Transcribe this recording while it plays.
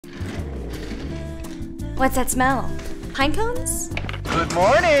What's that smell? Pine cones? Good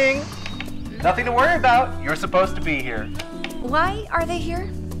morning! Nothing to worry about. You're supposed to be here. Why are they here?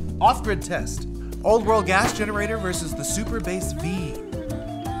 Off-grid test. Old world gas generator versus the Super Base V.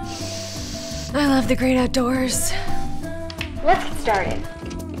 I love the great outdoors. Let's get started.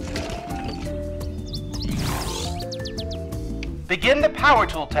 Begin the power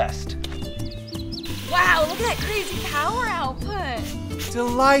tool test. Wow, look at that crazy power output.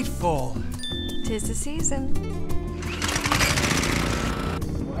 Delightful. 'Tis the season.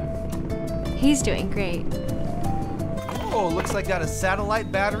 He's doing great. Oh, looks like got a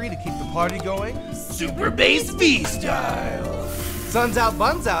satellite battery to keep the party going. Super Base V style. Sun's out,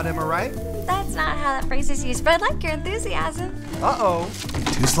 buns out, am I right? That's not how that phrase is used, but I like your enthusiasm. Uh-oh.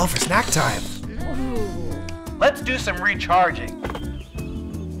 Too slow for snack time. Ooh. Let's do some recharging.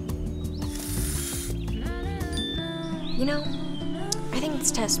 You know, I think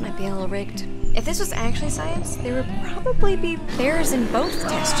this test might be a little rigged. If this was actually science, there would probably be bears in both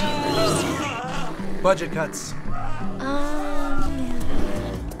test chambers. Budget cuts.